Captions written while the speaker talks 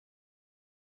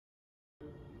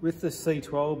With the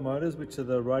C12 motors, which are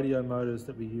the radio motors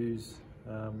that we use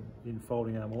in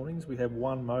folding arm awnings, we have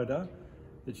one motor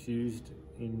that's used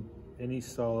in any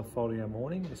style of folding arm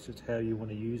awning. It's just how you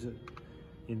want to use it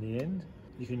in the end.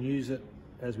 You can use it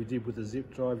as we did with the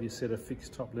zip drive. You set a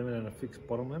fixed top limit and a fixed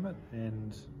bottom limit,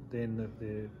 and then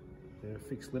they're a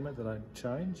fixed limit, they don't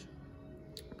change.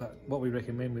 But what we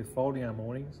recommend with folding arm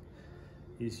awnings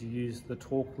is you use the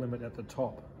torque limit at the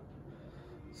top.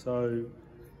 So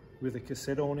with a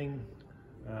cassette awning,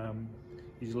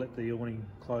 you let the awning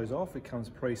close off. It comes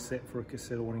preset for a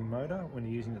cassette awning motor when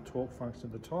you're using the torque function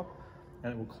at the top,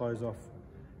 and it will close off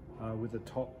with a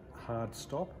top hard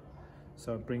stop.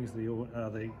 So it brings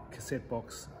the cassette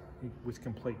box with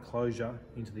complete closure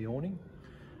into the awning.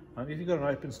 If you've got an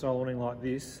open style awning like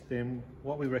this, then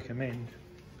what we recommend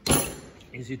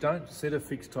is you don't set a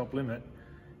fixed top limit,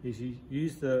 is you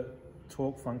use the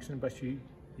torque function, but you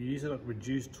use it at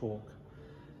reduced torque.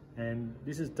 And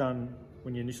this is done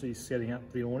when you're initially setting up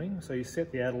the awning. So you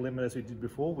set the outer limit as we did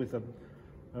before with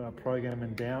a program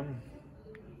and down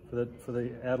for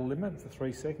the outer limit for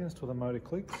 3 seconds till the motor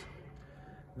clicks.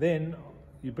 Then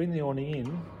you bring the awning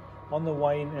in. On the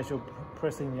way in, as you're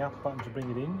pressing the up button to bring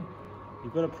it in,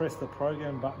 you've got to press the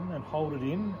program button and hold it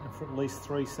in for at least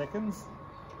 3 seconds.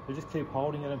 You just keep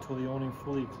holding it until the awning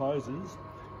fully closes.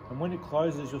 And when it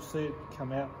closes, you'll see it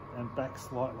come out and back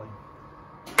slightly.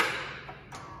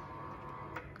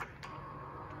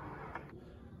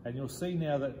 And you'll see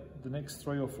now that the next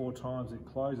 3 or 4 times it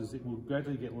closes, it will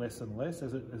gradually get less and less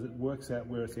as it works out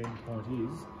where its end point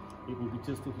is. It will be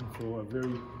just looking for a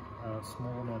very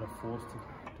small amount of force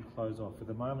to close off. At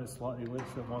the moment, it's slightly less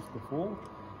than it was before.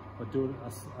 But do it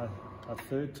a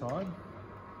third time,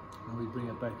 and we bring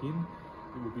it back in,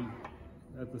 it will be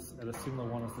at a similar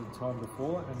one as the time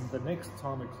before. And the next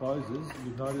time it closes,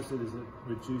 you'll notice it is at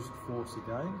reduced force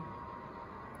again.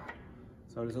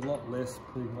 So there's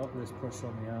putting a lot less pressure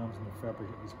on the arms and the fabric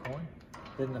at this point.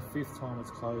 Then the 5th time it's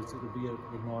closed, it'll be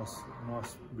a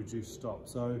nice reduced stop.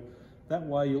 So that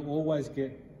way you'll always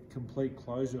get complete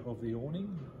closure of the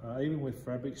awning. Even with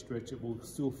fabric stretch, it will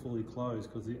still fully close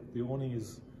because the awning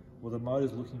the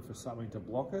motor's looking for something to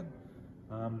block it.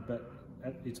 But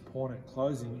at its point at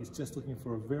closing, it's just looking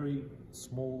for a very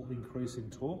small increase in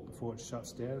torque before it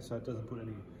shuts down, so it doesn't put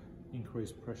any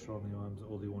increased pressure on the arms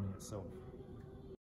or the awning itself.